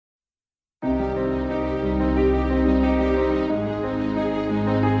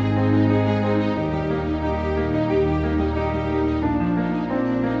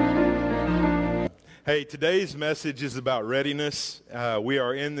Hey, today's message is about readiness. We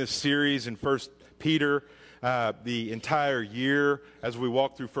are in this series in 1 Peter the entire year as we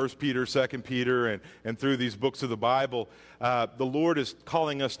walk through 1 Peter, 2 Peter, and through these books of the Bible. The Lord is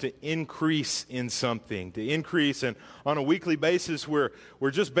calling us to increase in something, to increase. And on a weekly basis, we're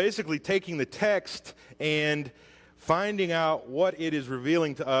just basically taking the text and finding out what it is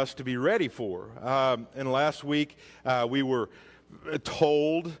revealing to us to be ready for. And last week, we were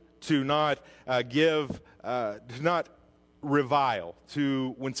told to not revile,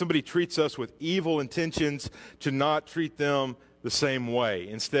 to when somebody treats us with evil intentions, to not treat them the same way,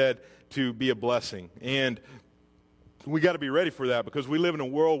 instead to be a blessing. And we got to be ready for that because we live in a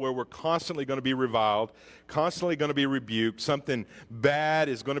world where we're constantly going to be reviled, constantly going to be rebuked. Something bad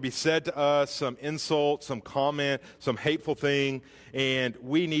is going to be said to us, some insult, some comment, some hateful thing, and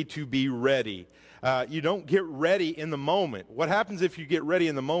we need to be ready. You don't get ready in the moment. What happens if you get ready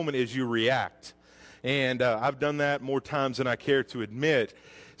in the moment is you react. And I've done that more times than I care to admit.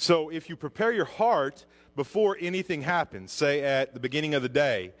 So if you prepare your heart before anything happens, say at the beginning of the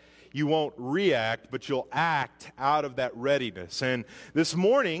day, you won't react, but you'll act out of that readiness. And this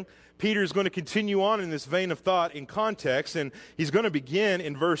morning, Peter is going to continue on in this vein of thought in context, and he's going to begin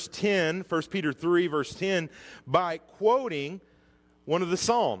in verse 10, 1 Peter 3, verse 10, by quoting one of the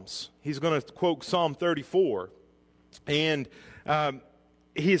Psalms. He's going to quote Psalm 34. And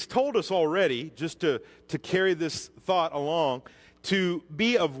he has told us already, just to carry this thought along, to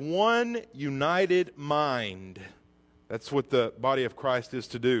be of one united mind. That's what the body of Christ is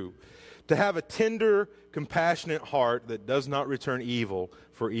to do. To have a tender, compassionate heart that does not return evil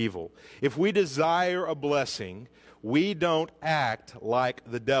for evil. If we desire a blessing, we don't act like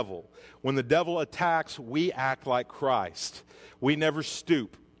the devil. When the devil attacks, we act like Christ. We never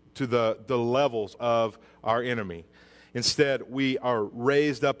stoop to the levels of our enemy. Instead, we are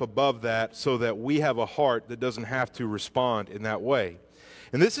raised up above that so that we have a heart that doesn't have to respond in that way.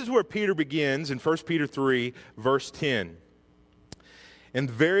 And this is where Peter begins in 1 Peter 3, verse 10. And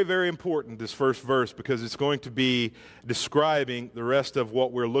very, very important, this first verse, because it's going to be describing the rest of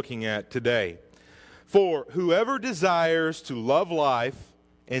what we're looking at today. For whoever desires to love life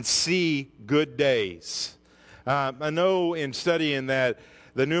and see good days. I know in studying that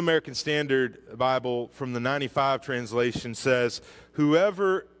the New American Standard Bible from the 95 translation says,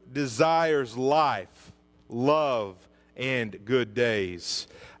 whoever desires life, love, and good days.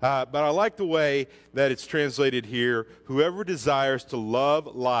 But I like the way that it's translated here, whoever desires to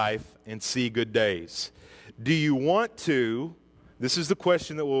love life and see good days. Do you want to, this is the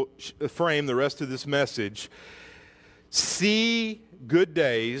question that will frame the rest of this message, see good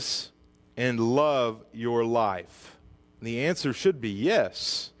days and love your life? The answer should be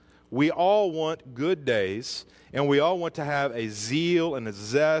yes. We all want good days, and we all want to have a zeal and a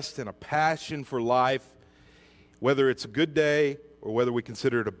zest and a passion for life, whether it's a good day or whether we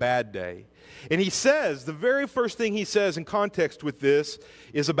consider it a bad day. And he says, the very first thing he says in context with this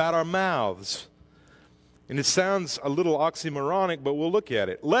is about our mouths. And it sounds a little oxymoronic, but we'll look at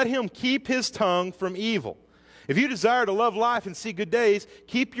it. Let him keep his tongue from evil. If you desire to love life and see good days,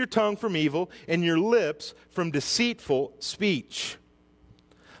 keep your tongue from evil and your lips from deceitful speech.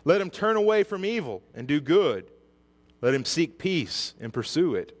 Let him turn away from evil and do good. Let him seek peace and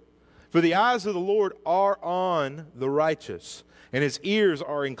pursue it. For the eyes of the Lord are on the righteous, and his ears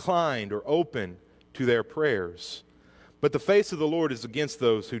are inclined or open to their prayers. But the face of the Lord is against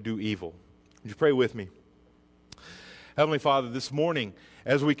those who do evil. Would you pray with me? Heavenly Father, this morning,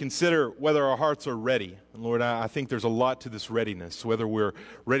 as we consider whether our hearts are ready, and Lord, I think there's a lot to this readiness, whether we're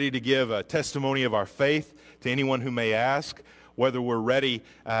ready to give a testimony of our faith to anyone who may ask, whether we're ready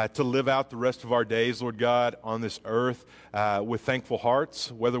to live out the rest of our days, Lord God, on this earth with thankful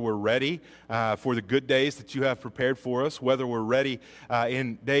hearts, whether we're ready for the good days that you have prepared for us, whether we're ready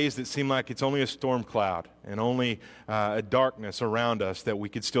in days that seem like it's only a storm cloud and only a darkness around us that we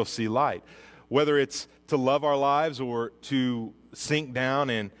could still see light. Whether it's to love our lives or to sink down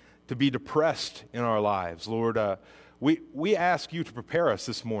and to be depressed in our lives. Lord, we ask you to prepare us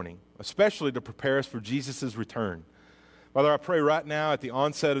this morning, especially to prepare us for Jesus' return. Father, I pray right now at the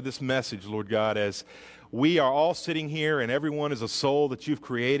onset of this message, Lord God, as we are all sitting here and everyone is a soul that you've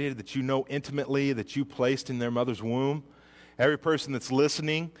created, that you know intimately, that you placed in their mother's womb. Every person that's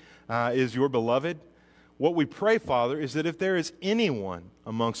listening is your beloved. What we pray, Father, is that if there is anyone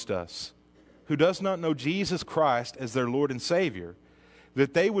amongst us who does not know Jesus Christ as their Lord and Savior,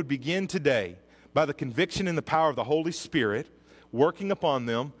 that they would begin today by the conviction and the power of the Holy Spirit working upon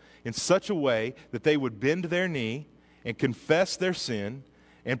them in such a way that they would bend their knee and confess their sin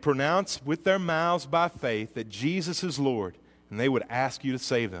and pronounce with their mouths by faith that Jesus is Lord, and they would ask you to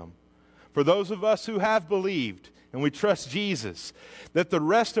save them. for those of us who have believed and we trust Jesus, that the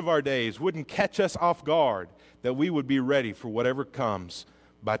rest of our days wouldn't catch us off guard, that we would be ready for whatever comes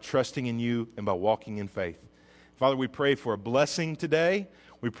by trusting in you and by walking in faith. Father, we pray for a blessing today.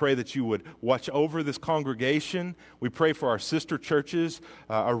 We pray that you would watch over this congregation. We pray for our sister churches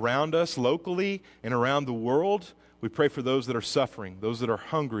around us locally and around the world. We pray for those that are suffering, those that are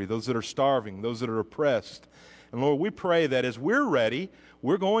hungry, those that are starving, those that are oppressed. And Lord, we pray that as we're ready,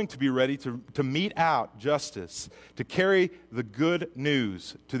 we're going to be ready to mete out justice, to carry the good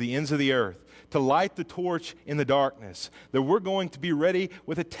news to the ends of the earth, to light the torch in the darkness, that we're going to be ready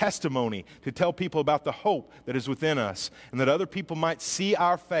with a testimony to tell people about the hope that is within us, and that other people might see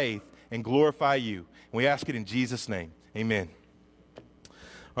our faith and glorify you. And we ask it in Jesus' name. Amen.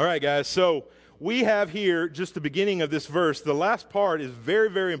 All right, guys, so we have here just the beginning of this verse. The last part is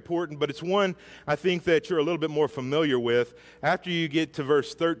very, very important, but it's one I think that you're a little bit more familiar with. After you get to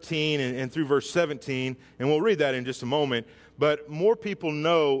verse 13 and through verse 17, and we'll read that in just a moment, but more people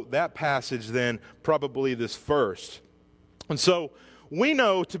know that passage than probably this first. And so we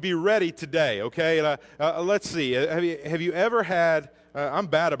know to be ready today, okay? Let's see. Have you ever had, I'm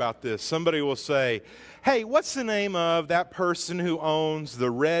bad about this, somebody will say, hey, what's the name of that person who owns the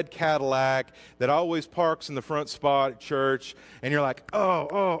red Cadillac that always parks in the front spot at church? And you're like,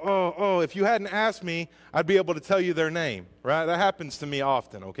 oh, if you hadn't asked me, I'd be able to tell you their name, right? That happens to me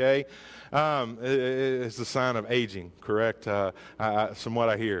often, okay? It's a sign of aging, correct? From what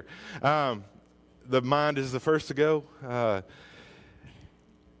I hear. The mind is the first to go.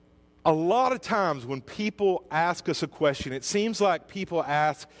 A lot of times when people ask us a question, it seems like people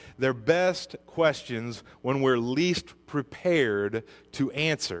ask their best questions when we're least prepared to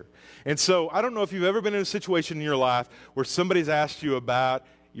answer. And so I don't know if you've ever been in a situation in your life where somebody's asked you about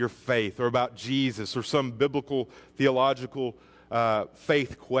your faith or about Jesus or some biblical, theological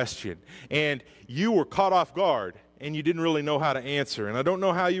faith question, and you were caught off guard and you didn't really know how to answer. And I don't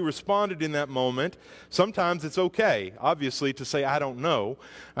know how you responded in that moment. Sometimes it's okay, obviously, to say, I don't know,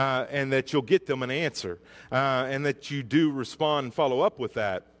 and that you'll get them an answer, and that you do respond and follow up with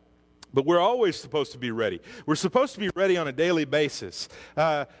that. But we're always supposed to be ready. We're supposed to be ready on a daily basis.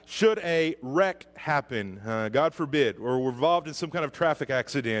 Should a wreck happen, God forbid, or we're involved in some kind of traffic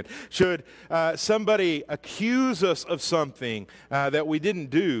accident, should somebody accuse us of something that we didn't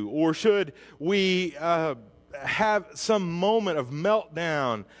do, or should we have some moment of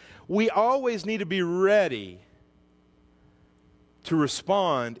meltdown, we always need to be ready to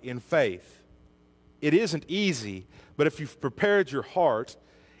respond in faith. It isn't easy, but if you've prepared your heart,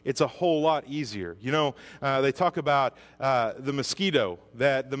 it's a whole lot easier. You know, they talk about the mosquito,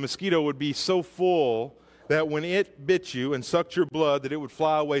 that the mosquito would be so full that when it bit you and sucked your blood that it would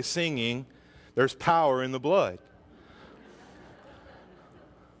fly away singing, there's power in the blood.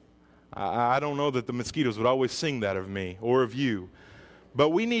 I don't know that the mosquitoes would always sing that of me or of you,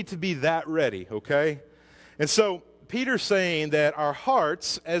 but we need to be that ready, okay? And so Peter's saying that our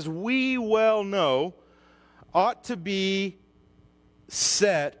hearts, as we well know, ought to be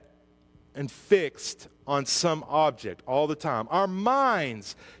set and fixed on some object all the time. Our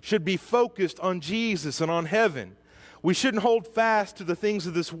minds should be focused on Jesus and on heaven. We shouldn't hold fast to the things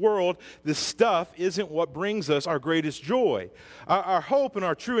of this world. This stuff isn't what brings us our greatest joy. Our hope and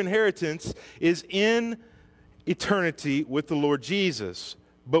our true inheritance is in eternity with the Lord Jesus.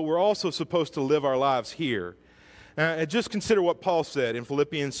 But we're also supposed to live our lives here. And just consider what Paul said in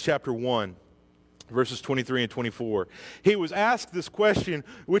Philippians chapter 1, verses 23 and 24. He was asked this question,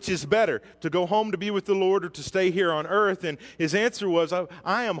 which is better, to go home to be with the Lord or to stay here on earth? And his answer was,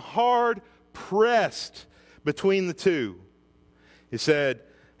 I am hard pressed between the two. He said,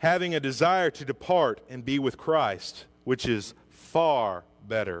 having a desire to depart and be with Christ, which is far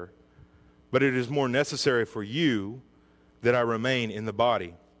better, but it is more necessary for you that I remain in the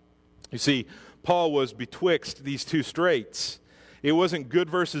body. You see, Paul was betwixt these two straits. It wasn't good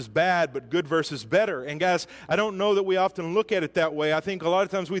versus bad, but good versus better. And guys, I don't know that we often look at it that way. I think a lot of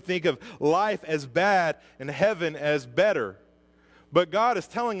times we think of life as bad and heaven as better. But God is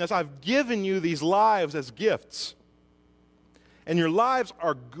telling us, I've given you these lives as gifts. And your lives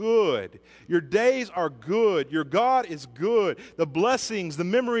are good. Your days are good. Your God is good. The blessings, the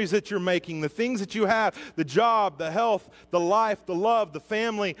memories that you're making, the things that you have, the job, the health, the life, the love, the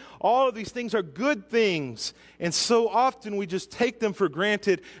family, all of these things are good things. And so often we just take them for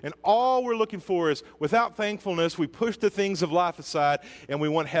granted, and all we're looking for is, without thankfulness, we push the things of life aside and we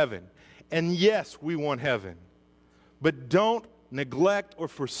want heaven. And yes, we want heaven. But don't neglect or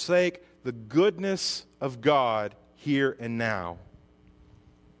forsake the goodness of God here and now.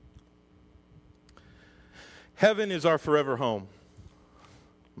 Heaven is our forever home.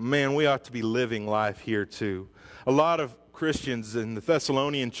 man, we ought to be living life here too. A lot of Christians in the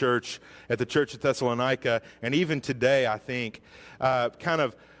Thessalonian church, at the church of Thessalonica, and even today, I think, kind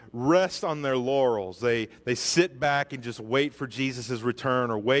of rest on their laurels. They sit back and just wait for Jesus' return,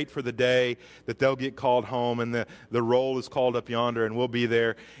 or wait for the day that they'll get called home and the roll is called up yonder and we'll be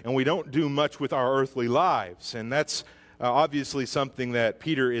there. And we don't do much with our earthly lives. And that's obviously something that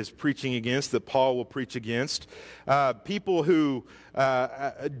Peter is preaching against, that Paul will preach against. People who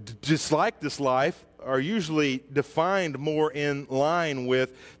dislike this life are usually defined more in line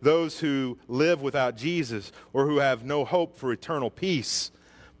with those who live without Jesus or who have no hope for eternal peace.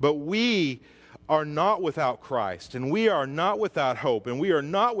 But we are not without Christ, and we are not without hope, and we are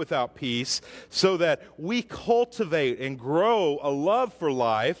not without peace, so that we cultivate and grow a love for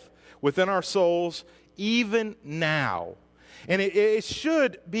life within our souls even now. And it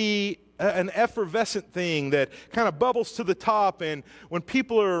should be an effervescent thing that kind of bubbles to the top, and when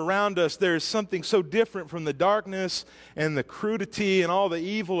people are around us, there's something so different from the darkness and the crudity and all the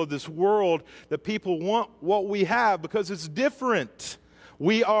evil of this world that people want what we have because it's different.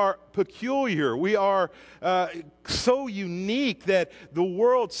 We are peculiar. We are so unique that the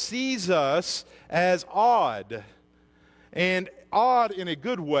world sees us as odd. And odd in a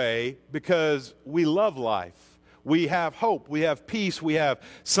good way because we love life. We have hope. We have peace. We have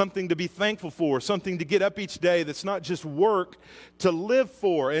something to be thankful for, something to get up each day that's not just work to live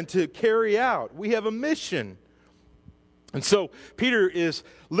for and to carry out. We have a mission. And so Peter is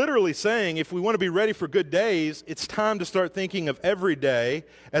literally saying if we want to be ready for good days, it's time to start thinking of every day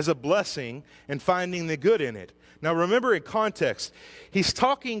as a blessing and finding the good in it. Now remember, in context, he's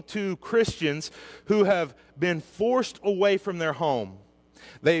talking to Christians who have been forced away from their home.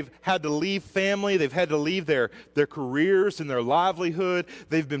 They've had to leave family. They've had to leave their careers and their livelihood.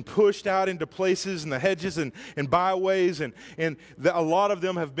 They've been pushed out into places in the hedges and byways. And a lot of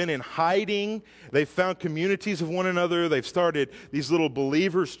them have been in hiding. They've found communities of one another. They've started these little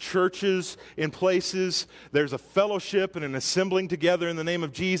believers' churches in places. There's a fellowship and an assembling together in the name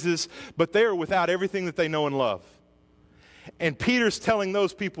of Jesus. But they are without everything that they know and love. And Peter's telling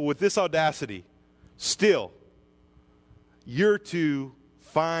those people with this audacity, still, you're to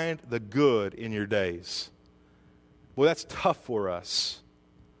find the good in your days. Well, that's tough for us.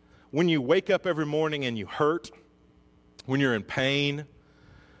 When you wake up every morning and you hurt, when you're in pain,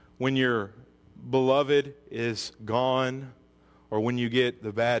 when your beloved is gone, or when you get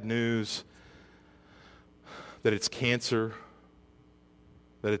the bad news that it's cancer,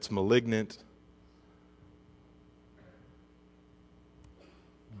 that it's malignant,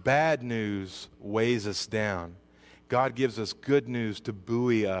 bad news weighs us down. God gives us good news to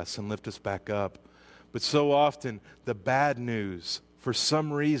buoy us and lift us back up. But so often, the bad news, for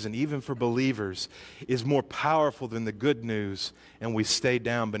some reason, even for believers, is more powerful than the good news, and we stay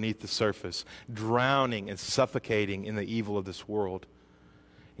down beneath the surface, drowning and suffocating in the evil of this world.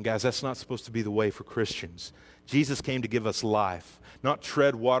 And guys, that's not supposed to be the way for Christians. Jesus came to give us life, not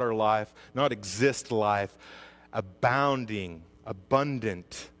tread water life, not exist life, abounding,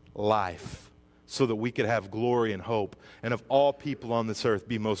 abundant life, so that we could have glory and hope, and of all people on this earth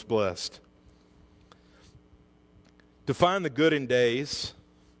be most blessed. To find the good in days,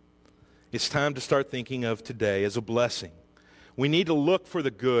 it's time to start thinking of today as a blessing. We need to look for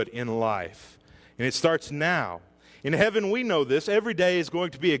the good in life, and it starts now. In heaven, we know this. Every day is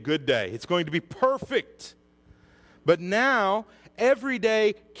going to be a good day. It's going to be perfect. But now, every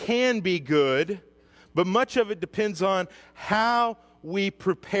day can be good, but much of it depends on how we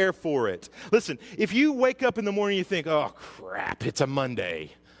prepare for it. Listen, if you wake up in the morning and you think, oh crap, it's a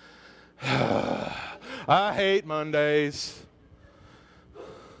Monday. I hate Mondays.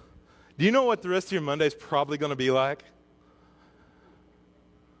 Do you know what the rest of your Monday is probably going to be like?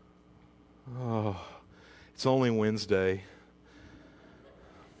 Oh, it's only Wednesday.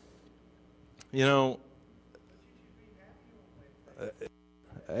 You know,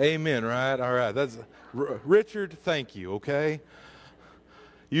 amen, right? All right. That's Richard, thank you, okay?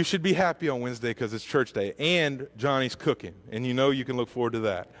 You should be happy on Wednesday because it's church day and Johnny's cooking, and you know you can look forward to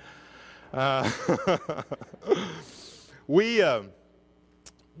that.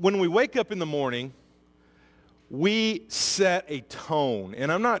 When we wake up in the morning, we set a tone.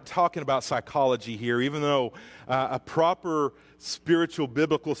 And I'm not talking about psychology here, even though a proper spiritual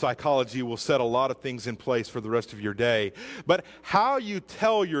biblical psychology will set a lot of things in place for the rest of your day. But how you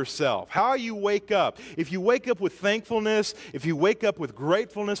tell yourself, how you wake up, if you wake up with thankfulness, if you wake up with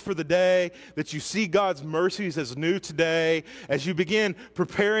gratefulness for the day, that you see God's mercies as new today, as you begin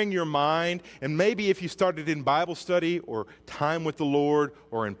preparing your mind, and maybe if you started in Bible study or time with the Lord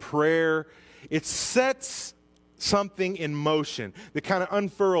or in prayer, it sets something in motion that kind of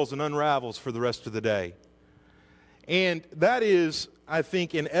unfurls and unravels for the rest of the day. And that is, I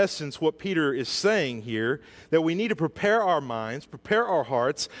think, in essence, what Peter is saying here, that we need to prepare our minds, prepare our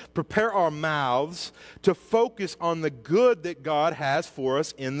hearts, prepare our mouths to focus on the good that God has for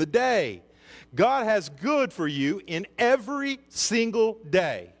us in the day. God has good for you in every single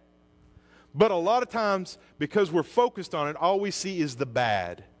day. But a lot of times, because we're focused on it, all we see is the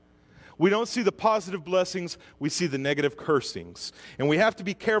bad. We don't see the positive blessings, we see the negative cursings. And we have to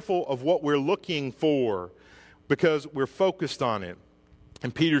be careful of what we're looking for because we're focused on it.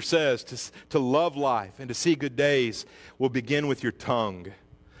 And Peter says to love life and to see good days will begin with your tongue.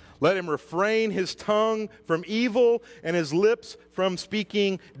 Let him refrain his tongue from evil and his lips from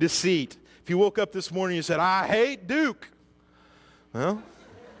speaking deceit. If you woke up this morning and you said, I hate Duke. Well,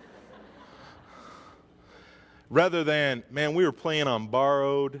 rather than, man, we were playing on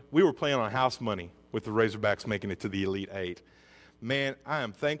house money with the Razorbacks making it to the Elite Eight. Man, I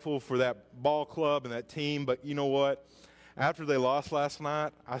am thankful for that ball club and that team, but you know what? After they lost last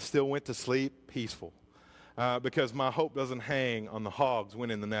night, I still went to sleep peaceful because my hope doesn't hang on the Hogs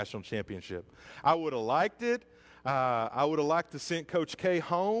winning the national championship. I would have liked it. I would have liked to send Coach K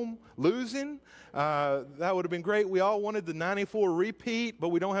home losing. That would have been great. We all wanted the 94 repeat, but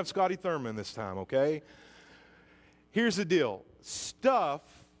we don't have Scotty Thurman this time, okay? Here's the deal. Stuff,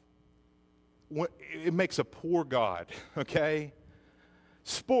 it makes a poor God, okay?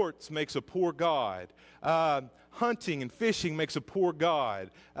 Sports makes a poor God. Hunting and fishing makes a poor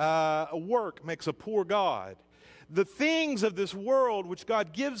God. Work makes a poor God. The things of this world which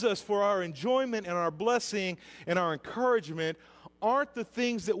God gives us for our enjoyment and our blessing and our encouragement aren't the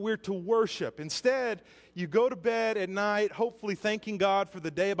things that we're to worship. Instead, you go to bed at night, hopefully thanking God for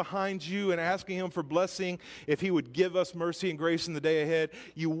the day behind you and asking Him for blessing if He would give us mercy and grace in the day ahead.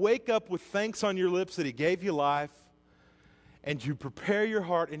 You wake up with thanks on your lips that He gave you life, and you prepare your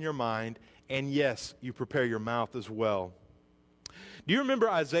heart and your mind, and yes, you prepare your mouth as well. Do you remember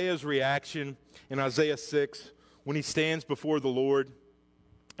Isaiah's reaction in Isaiah 6 when he stands before the Lord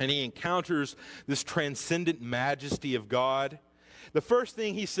and he encounters this transcendent majesty of God? The first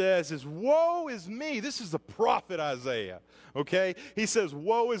thing he says is, woe is me. This is the prophet Isaiah, okay? He says,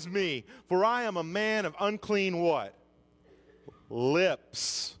 woe is me, for I am a man of unclean what?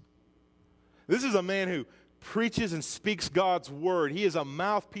 Lips. This is a man who preaches and speaks God's word. He is a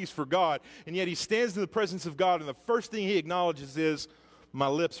mouthpiece for God, and yet he stands in the presence of God, and the first thing he acknowledges is, my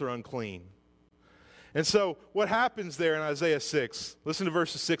lips are unclean. And so what happens there in Isaiah 6, listen to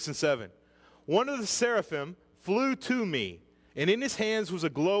verses 6 and 7. One of the seraphim flew to me, and in his hands was a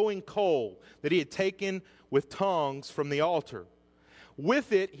glowing coal that he had taken with tongs from the altar.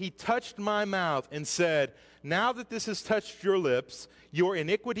 With it he touched my mouth and said, now that this has touched your lips, your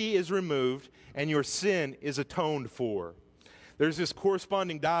iniquity is removed and your sin is atoned for. There's this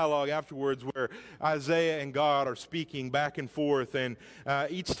corresponding dialogue afterwards where Isaiah and God are speaking back and forth, and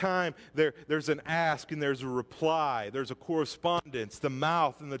each time there's an ask and there's a reply. There's a correspondence. The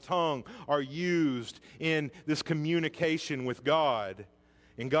mouth and the tongue are used in this communication with God,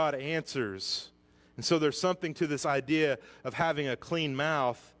 and God answers. And so there's something to this idea of having a clean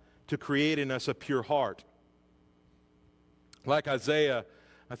mouth to create in us a pure heart. Like Isaiah,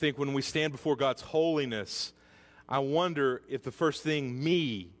 I think when we stand before God's holiness, I wonder if the first thing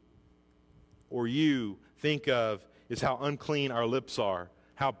me or you think of is how unclean our lips are,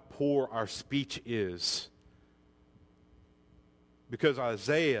 how poor our speech is. Because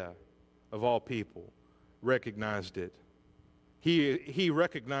Isaiah, of all people, recognized it. He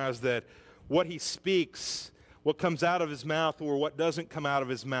recognized that what he speaks, what comes out of his mouth or what doesn't come out of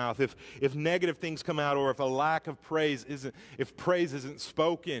his mouth, if negative things come out or if a lack of praise if praise isn't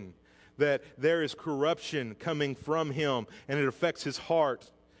spoken, that there is corruption coming from him, and it affects his heart.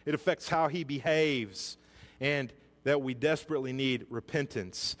 It affects how he behaves, and that we desperately need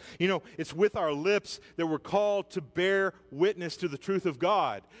repentance. You know, it's with our lips that we're called to bear witness to the truth of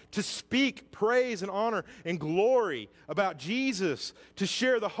God, to speak praise and honor and glory about Jesus, to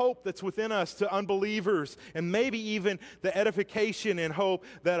share the hope that's within us to unbelievers, and maybe even the edification and hope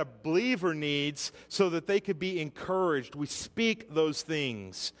that a believer needs so that they could be encouraged. We speak those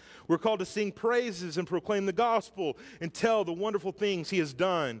things. We're called to sing praises and proclaim the gospel and tell the wonderful things He has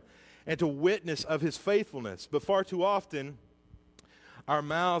done, and to witness of His faithfulness. But far too often, our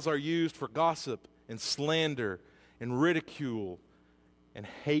mouths are used for gossip and slander and ridicule and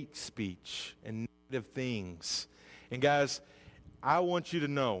hate speech and negative things. And guys, I want you to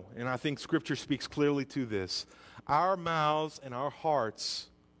know, and I think Scripture speaks clearly to this, our mouths and our hearts,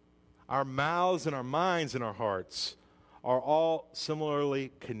 our mouths and our minds and our hearts are all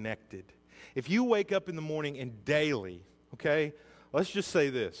similarly connected. if you wake up in the morning and daily, okay, let's just say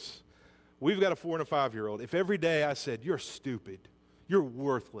this. We've got a 4 and a 5-year-old. If every day I said, you're stupid, you're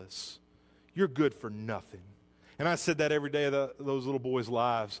worthless, you're good for nothing, and I said that every day of those little boys'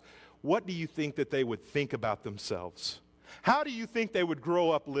 lives, what do you think that they would think about themselves? How do you think they would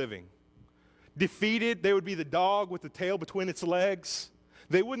grow up living? Defeated, they would be the dog with the tail between its legs.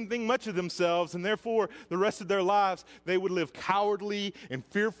 They wouldn't think much of themselves, and therefore, the rest of their lives, they would live cowardly and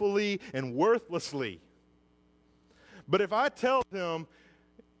fearfully and worthlessly. But if I tell them,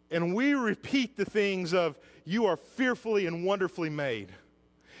 and we repeat the things of, you are fearfully and wonderfully made.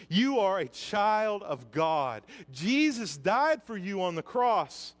 You are a child of God. Jesus died for you on the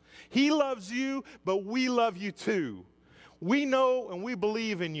cross. He loves you, but we love you too. We know and we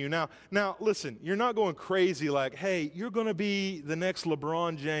believe in you. Now, listen, you're not going crazy like, hey, you're going to be the next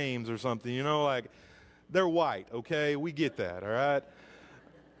LeBron James or something. You know, like, they're white, okay? We get that, all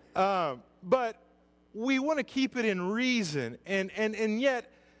right? But we want to keep it in reason and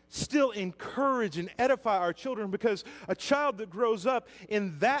yet still encourage and edify our children, because a child that grows up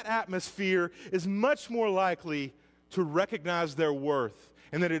in that atmosphere is much more likely to recognize their worth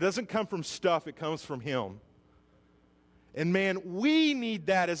and that it doesn't come from stuff, it comes from Him. And man, we need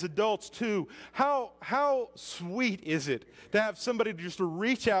that as adults too. How sweet is it to have somebody just to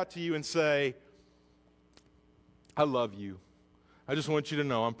reach out to you and say, I love you. I just want you to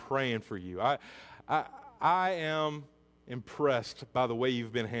know I'm praying for you. I am impressed by the way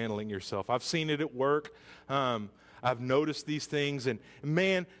you've been handling yourself. I've seen it at work. I've noticed these things. And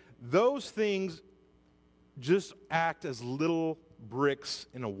man, those things just act as little bricks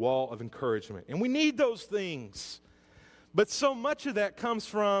in a wall of encouragement. And we need those things. But so much of that comes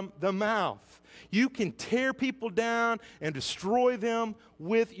from the mouth. You can tear people down and destroy them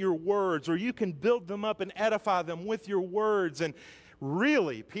with your words, or you can build them up and edify them with your words. And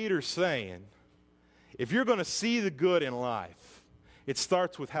really, Peter's saying, if you're going to see the good in life, it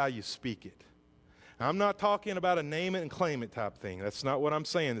starts with how you speak it. Now, I'm not talking about a name it and claim it type thing. That's not what I'm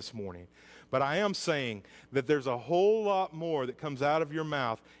saying this morning. But I am saying that there's a whole lot more that comes out of your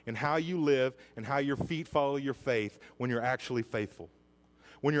mouth in how you live and how your feet follow your faith when you're actually faithful,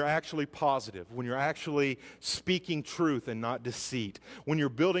 when you're actually positive, when you're actually speaking truth and not deceit, when you're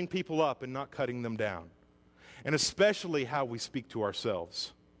building people up and not cutting them down, and especially how we speak to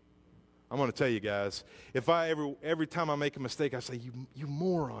ourselves. I'm going to tell you guys, if every time I make a mistake, I say, you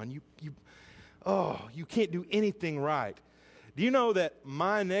moron, you can't do anything right. Do you know that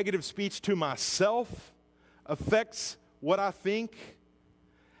my negative speech to myself affects what I think,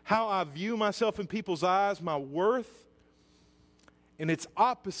 how I view myself in people's eyes, my worth? And it's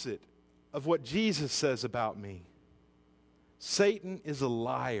opposite of what Jesus says about me. Satan is a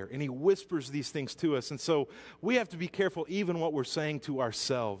liar, and he whispers these things to us. And so we have to be careful even what we're saying to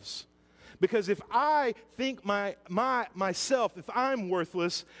ourselves. Because if I think myself, if I'm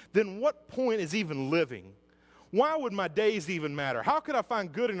worthless, then what point is even living? Why would my days even matter? How could I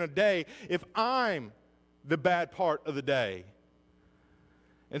find good in a day if I'm the bad part of the day?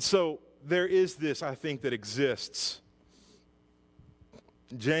 And so there is this, I think, that exists.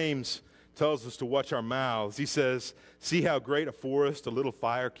 James tells us to watch our mouths. He says, see how great a forest a little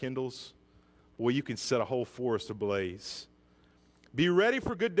fire kindles? Boy, you can set a whole forest ablaze. Be ready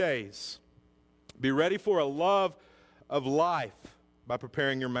for good days. Be ready for a love of life by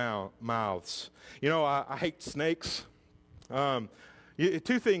preparing your mouths. You know, I hate snakes.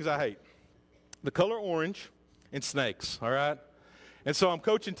 Two things I hate. The color orange and snakes, all right? And so I'm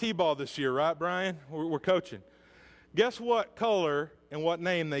coaching T-ball this year, right, Brian? We're coaching. Guess what color and what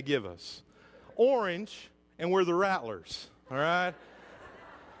name they give us? Orange, and we're the Rattlers, all right?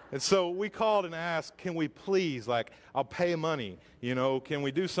 And so we called and asked, can we please, I'll pay money, can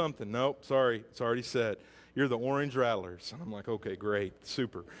we do something? Nope, sorry, it's already said. You're the Orange Rattlers. And I'm like, okay, great,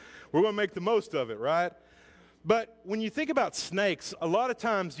 super. We're going to make the most of it, right? But when you think about snakes, a lot of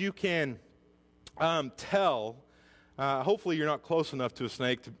times you can tell, hopefully you're not close enough to a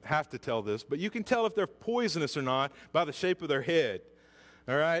snake to have to tell this, but you can tell if they're poisonous or not by the shape of their head,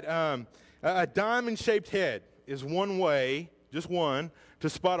 all right? A diamond-shaped head is one way, just one, to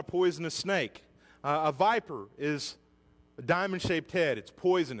spot a poisonous snake. A viper is a diamond-shaped head. It's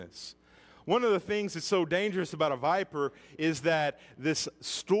poisonous. One of the things that's so dangerous about a viper is that this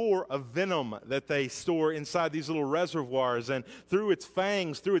store of venom that they store inside these little reservoirs, and through its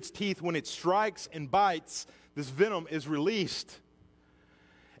fangs, through its teeth, when it strikes and bites, this venom is released.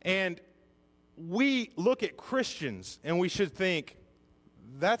 And we look at Christians and we should think,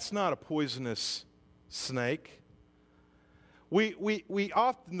 that's not a poisonous snake. We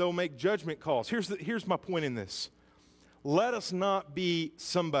often, though, make judgment calls. Here's my point in this. Let us not be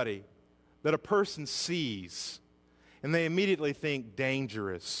somebody that a person sees and they immediately think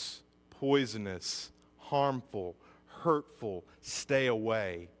dangerous, poisonous, harmful, hurtful, stay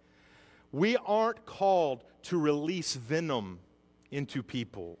away. We aren't called to release venom into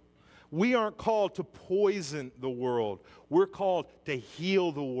people. We aren't called to poison the world. We're called to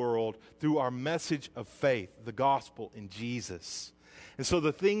heal the world through our message of faith, the gospel in Jesus. And so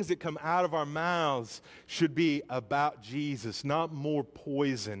the things that come out of our mouths should be about Jesus, not more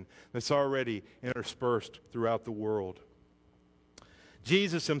poison that's already interspersed throughout the world.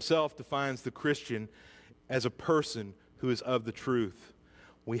 Jesus himself defines the Christian as a person who is of the truth.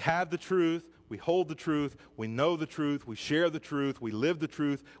 We have the truth, we hold the truth, we know the truth, we share the truth, we live the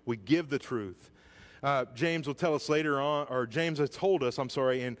truth, we give the truth. James will tell us later on, or James has told us,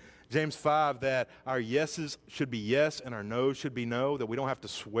 in James 5 that our yeses should be yes and our no's should be no, that we don't have to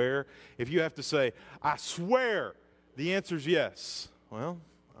swear. If you have to say, I swear, the answer is yes. Well,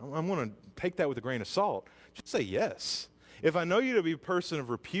 I'm going to take that with a grain of salt. Just say yes. If I know you to be a person of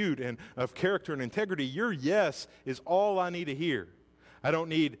repute and of character and integrity, your yes is all I need to hear. I don't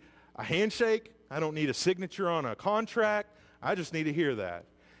need a handshake. I don't need a signature on a contract. I just need to hear that.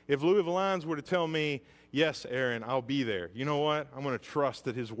 If Louis Valines were to tell me, yes, Aaron, I'll be there, you know what? I'm going to trust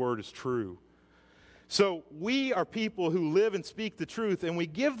that his word is true. So we are people who live and speak the truth, and we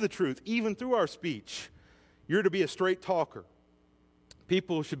give the truth even through our speech. You're to be a straight talker.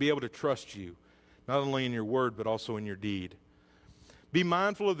 People should be able to trust you, not only in your word, but also in your deed. Be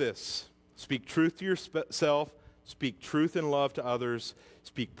mindful of this. Speak truth to yourself. Speak truth and love to others.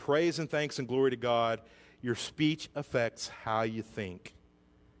 Speak praise and thanks and glory to God. Your speech affects how you think.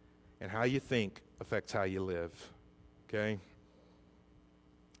 And how you think affects how you live. Okay?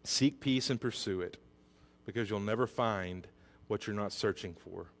 Seek peace and pursue it, because you'll never find what you're not searching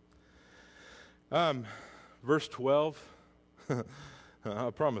for. Verse 12.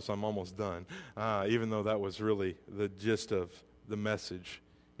 I promise I'm almost done. Even though that was really the gist of the message,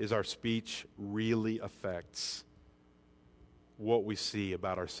 is our speech really affects what we see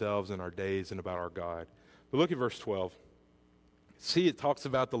about ourselves and our days and about our God. But look at verse 12. See, it talks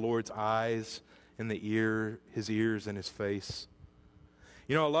about the Lord's eyes and his ears and his face.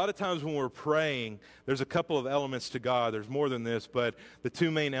 You know, a lot of times when we're praying, there's a couple of elements to God. There's more than this, but the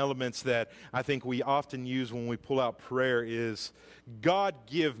two main elements that I think we often use when we pull out prayer is God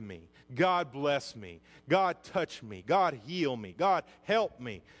give me, God bless me, God touch me, God heal me, God help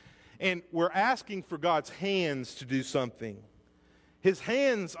me. And we're asking for God's hands to do something. His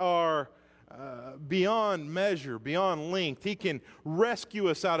hands are beyond measure, beyond length. He can rescue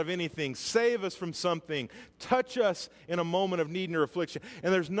us out of anything, save us from something, touch us in a moment of need or affliction.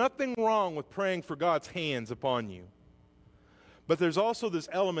 And there's nothing wrong with praying for God's hands upon you. But there's also this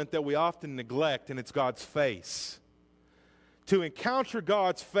element that we often neglect, and it's God's face. To encounter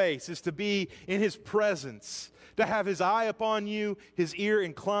God's face is to be in His presence, to have His eye upon you, His ear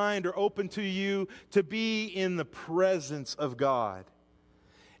inclined or open to you, to be in the presence of God.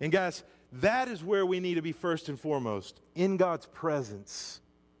 And guys, that is where we need to be first and foremost, in God's presence,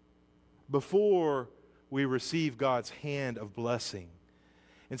 before we receive God's hand of blessing.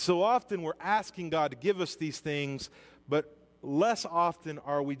 And so often we're asking God to give us these things, but less often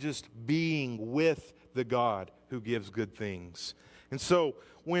are we just being with the God who gives good things. And so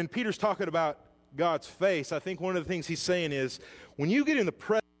when Peter's talking about God's face, I think one of the things he's saying is, when you get in the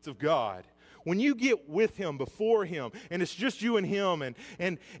presence of God, when you get with Him, before Him, and it's just you and Him,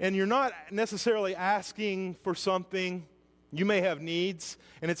 and you're not necessarily asking for something, you may have needs,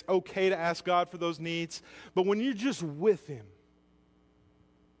 and it's okay to ask God for those needs, but when you're just with Him,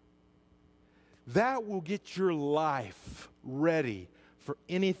 that will get your life ready for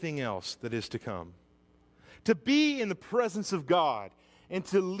anything else that is to come. To be in the presence of God and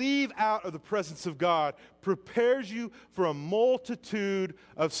to leave out of the presence of God prepares you for a multitude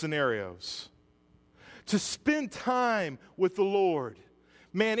of scenarios. To spend time with the Lord,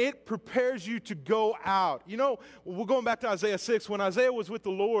 man, it prepares you to go out. You know, we're going back to Isaiah 6. When Isaiah was with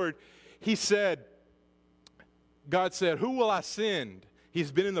the Lord, God said, who will I send?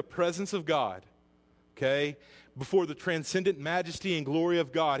 He's been in the presence of God, okay? Before the transcendent majesty and glory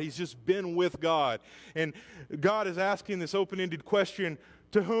of God. He's just been with God. And God is asking this open-ended question,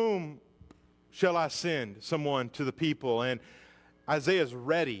 to whom shall I send someone to the people? And Isaiah's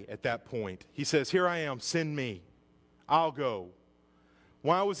ready at that point. He says, here I am, send me. I'll go.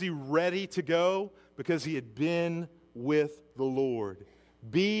 Why was he ready to go? Because he had been with the Lord.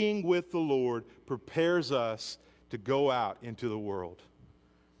 Being with the Lord prepares us to go out into the world.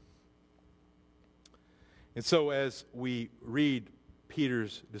 And so as we read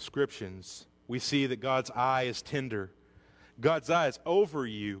Peter's descriptions, we see that God's eye is tender. God's eye is over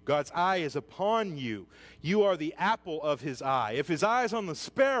you. God's eye is upon you. You are the apple of his eye. If his eye is on the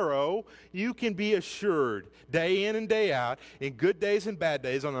sparrow, you can be assured day in and day out, in good days and bad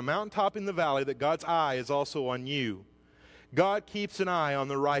days, on the mountaintop in the valley, that God's eye is also on you. God keeps an eye on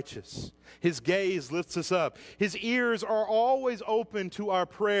the righteous. His gaze lifts us up. His ears are always open to our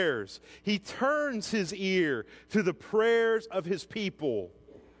prayers. He turns his ear to the prayers of his people.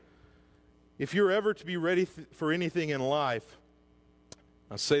 If you're ever to be ready for anything in life,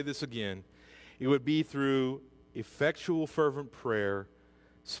 I'll say this again, it would be through effectual, fervent prayer,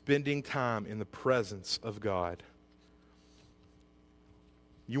 spending time in the presence of God.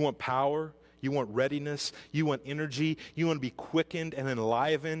 You want power? You want readiness? You want energy? You want to be quickened and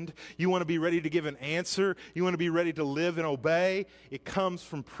enlivened? You want to be ready to give an answer? You want to be ready to live and obey? It comes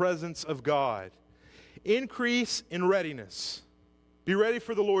from presence of God. Increase in readiness. Be ready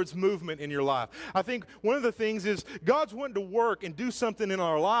for the Lord's movement in your life. I think one of the things is God's wanting to work and do something in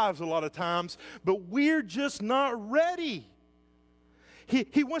our lives a lot of times, but we're just not ready.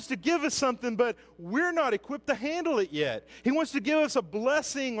 He wants to give us something, but we're not equipped to handle it yet. He wants to give us a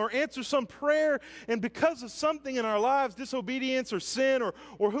blessing or answer some prayer, and because of something in our lives, disobedience or sin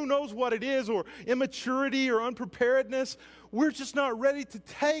or who knows what it is, or immaturity or unpreparedness, we're just not ready to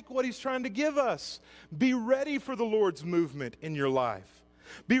take what he's trying to give us. Be ready for the Lord's movement in your life.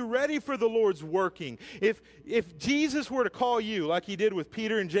 Be ready for the Lord's working. If Jesus were to call you, like he did with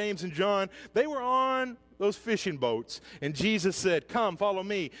Peter and James and John, they were on those fishing boats, and Jesus said, "Come, follow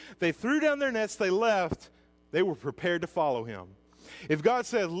me." They threw down their nets, they left, they were prepared to follow him. If God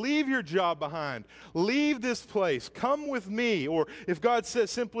said, "Leave your job behind, leave this place, come with me," or if God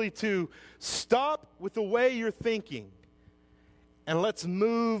says simply to stop with the way you're thinking and let's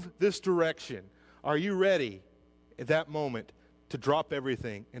move this direction, are you ready at that moment to drop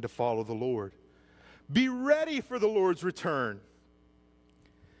everything and to follow the Lord? Be ready for the Lord's return.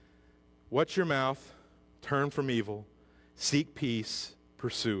 Watch your mouth. Turn from evil, seek peace,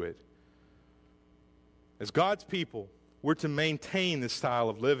 pursue it. As God's people, we're to maintain this style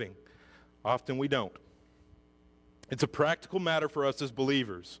of living. Often we don't. It's a practical matter for us as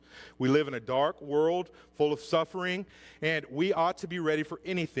believers. We live in a dark world full of suffering, and we ought to be ready for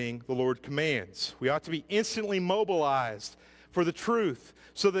anything the Lord commands. We ought to be instantly mobilized for the truth,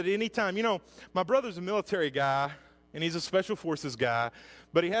 so that anytime, my brother's a military guy, and he's a special forces guy,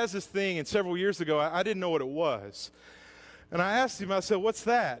 but he has this thing, and several years ago, I didn't know what it was. And I asked him, I said, "What's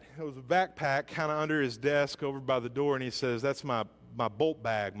that?" It was a backpack kind of under his desk over by the door, and he says, "That's my bolt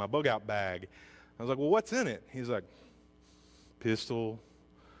bag, my bug-out bag." I was like, "Well, what's in it?" He's like, "Pistol,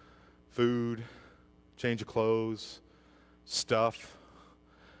 food, change of clothes, stuff."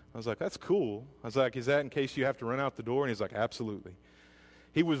 I was like, "That's cool." I was like, "Is that in case you have to run out the door?" And he's like, "Absolutely."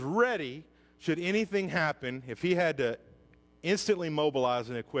 He was ready, should anything happen, if he had to instantly mobilize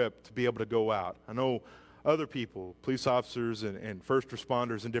and equip to be able to go out. I know other people, police officers and first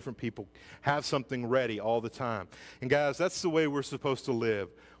responders and different people, have something ready all the time. And guys, that's the way we're supposed to live.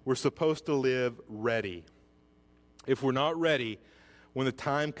 We're supposed to live ready. If we're not ready, when the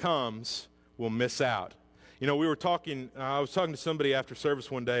time comes, we'll miss out. I was talking to somebody after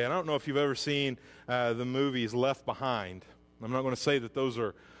service one day, and I don't know if you've ever seen the movies Left Behind. I'm not going to say that those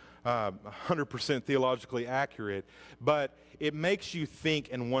are 100% theologically accurate, but it makes you think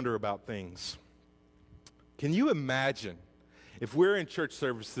and wonder about things. Can you imagine if we're in church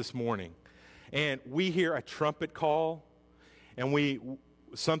service this morning and we hear a trumpet call and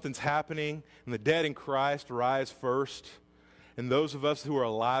something's happening and the dead in Christ rise first, and those of us who are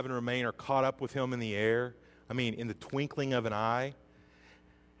alive and remain are caught up with him in the air, in the twinkling of an eye,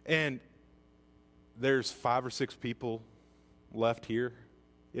 and there's 5 or 6 people left here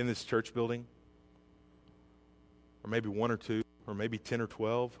in this church building, or maybe 1 or 2, or maybe 10 or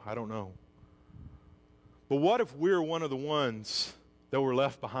 12, I don't know. But what if we're one of the ones that were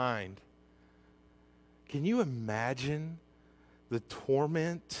left behind? Can you imagine the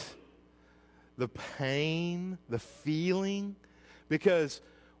torment, the pain, the feeling? Because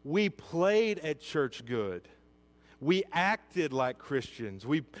we played at church good. We acted like Christians.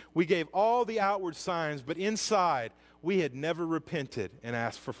 We gave all the outward signs, but inside, we had never repented and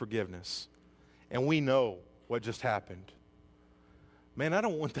asked for forgiveness. And we know what just happened. Man, I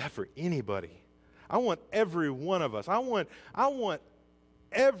don't want that for anybody. I want every one of us. I want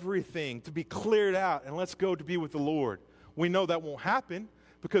everything to be cleared out, and let's go to be with the Lord. We know that won't happen,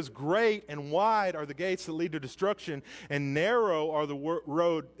 because great and wide are the gates that lead to destruction, and narrow are the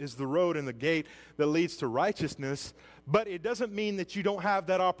road and the gate that leads to righteousness. But it doesn't mean that you don't have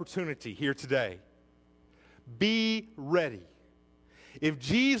that opportunity here today. Be ready. If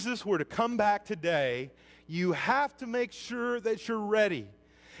Jesus were to come back today, you have to make sure that you're ready.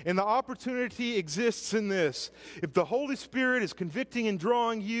 And the opportunity exists in this. If the Holy Spirit is convicting and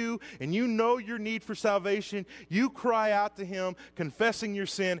drawing you, and you know your need for salvation, you cry out to Him, confessing your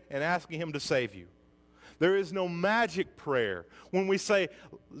sin and asking Him to save you. There is no magic prayer. When we say,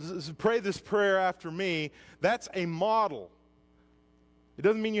 pray this prayer after me, that's a model. It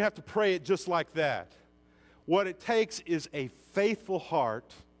doesn't mean you have to pray it just like that. What it takes is a faithful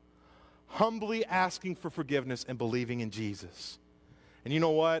heart, humbly asking for forgiveness and believing in Jesus. And you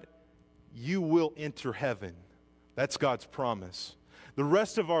know what? You will enter heaven. That's God's promise. The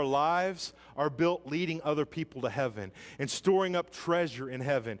rest of our lives are built leading other people to heaven and storing up treasure in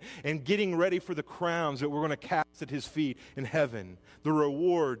heaven and getting ready for the crowns that we're going to cast at His feet in heaven, the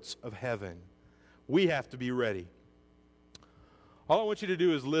rewards of heaven. We have to be ready. All I want you to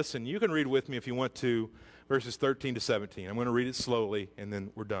do is listen. You can read with me if you want to, verses 13 to 17. I'm going to read it slowly, and then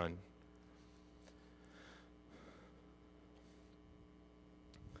we're done.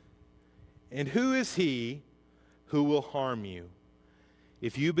 And who is he who will harm you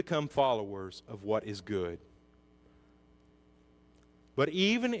if you become followers of what is good? But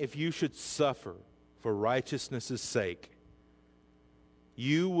even if you should suffer for righteousness' sake,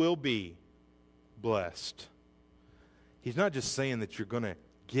 you will be blessed. He's not just saying that you're going to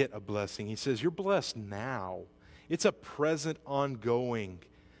get a blessing. He says you're blessed now. It's a present ongoing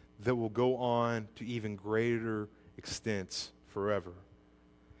that will go on to even greater extents forever.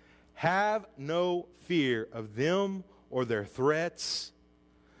 Have no fear of them or their threats,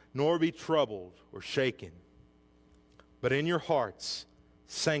 nor be troubled or shaken. But in your hearts,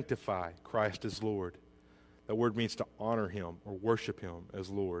 sanctify Christ as Lord. That word means to honor Him or worship Him as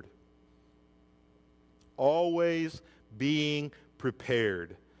Lord. Always being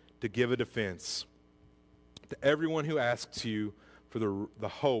prepared to give a defense to everyone who asks you for the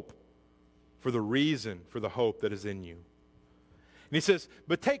hope, for the reason for the hope that is in you. And he says,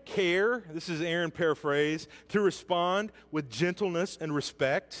 but take care, this is Aaron paraphrase, to respond with gentleness and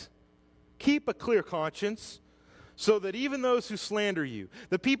respect. Keep a clear conscience so that even those who slander you,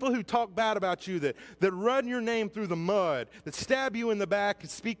 the people who talk bad about you, that run your name through the mud, that stab you in the back and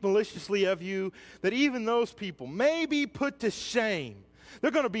speak maliciously of you, that even those people may be put to shame.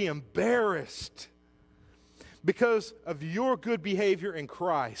 They're going to be embarrassed because of your good behavior in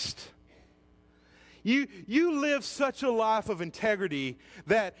Christ. You live such a life of integrity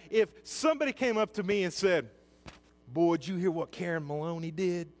that if somebody came up to me and said, boy, did you hear what Karen Maloney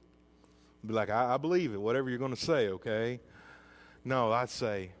did? I'd be like, I believe it, whatever you're going to say, okay? No, I'd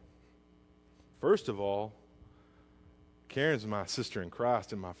say, first of all, Karen's my sister in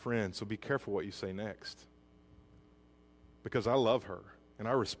Christ and my friend, so be careful what you say next. Because I love her and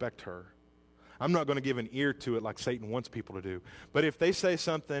I respect her. I'm not going to give an ear to it like Satan wants people to do. But if they say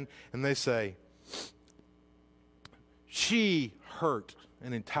something and they say, she hurt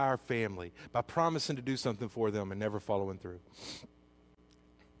an entire family by promising to do something for them and never following through,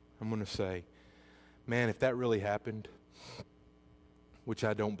 I'm going to say, man, if that really happened, which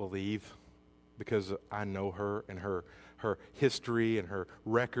I don't believe because I know her and her history and her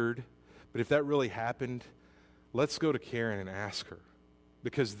record, but if that really happened, let's go to Karen and ask her,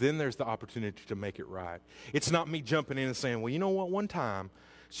 because then there's the opportunity to make it right. It's not me jumping in and saying, well, you know what, one time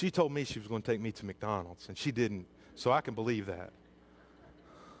she told me she was going to take me to McDonald's, and she didn't, so I can believe that.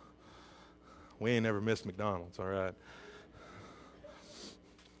 We ain't never missed McDonald's, all right?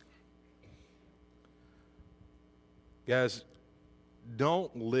 Guys,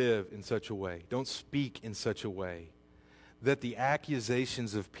 don't live in such a way, don't speak in such a way that the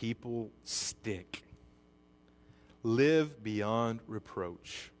accusations of people stick. Live beyond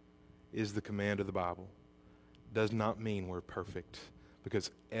reproach is the command of the Bible. Does not mean we're perfect,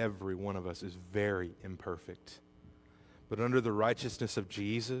 because every one of us is very imperfect. But under the righteousness of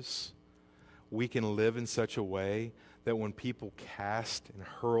Jesus, we can live in such a way that when people cast and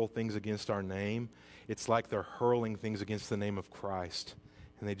hurl things against our name, it's like they're hurling things against the name of Christ,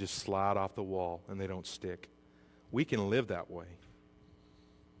 and they just slide off the wall and they don't stick. We can live that way.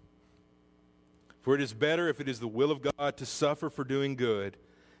 For it is better, if it is the will of God, to suffer for doing good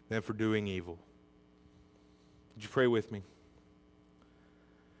than for doing evil. Would you pray with me?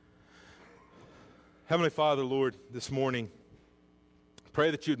 Heavenly Father, Lord, this morning,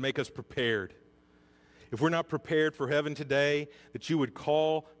 pray that you would make us prepared. If we're not prepared for heaven today, that you would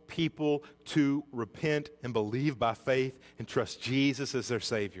call people to repent and believe by faith and trust Jesus as their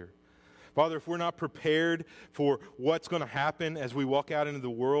Savior. Father, if we're not prepared for what's going to happen as we walk out into the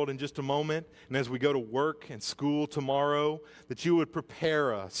world in just a moment, and as we go to work and school tomorrow, that you would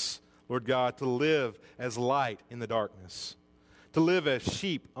prepare us, Lord God, to live as light in the darkness, to live as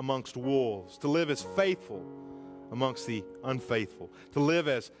sheep amongst wolves, to live as faithful amongst the unfaithful, to live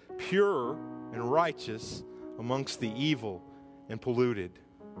as pure and righteous amongst the evil and polluted.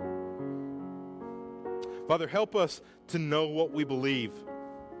 Father, help us to know what we believe.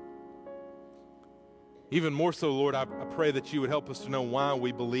 Even more so, Lord, I pray that you would help us to know why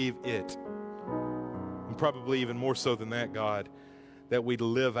we believe it. And probably even more so than that, God, that we'd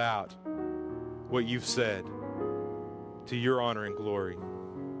live out what you've said to your honor and glory.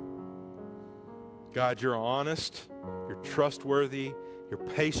 God, you're honest, you're trustworthy, you're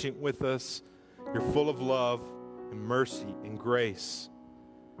patient with us, you're full of love and mercy and grace,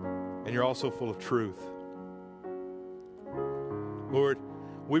 and you're also full of truth. Lord,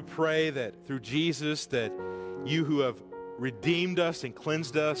 we pray that through Jesus, that you who have redeemed us and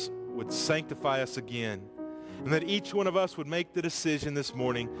cleansed us would sanctify us again, and that each one of us would make the decision this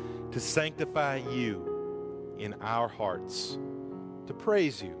morning to sanctify you in our hearts, to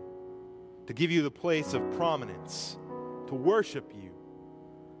praise you, to give you the place of prominence, to worship you,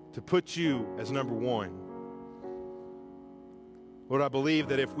 to put you as number one. Lord, I believe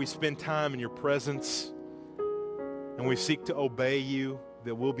that if we spend time in your presence and we seek to obey you,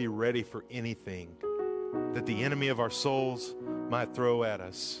 that we'll be ready for anything that the enemy of our souls might throw at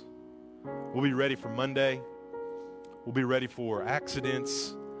us. We'll be ready for Monday. We'll be ready for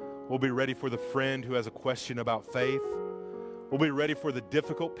accidents. We'll be ready for the friend who has a question about faith. We'll be ready for the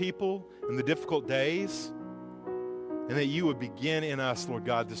difficult people and the difficult days. And that you would begin in us, Lord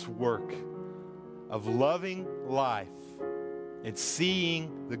God, this work of loving life and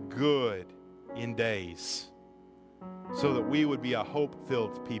seeing the good in days, so that we would be a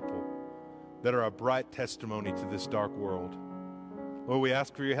hope-filled people that are a bright testimony to this dark world. Lord, we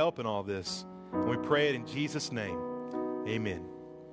ask for your help in all this, and we pray it in Jesus' name. Amen.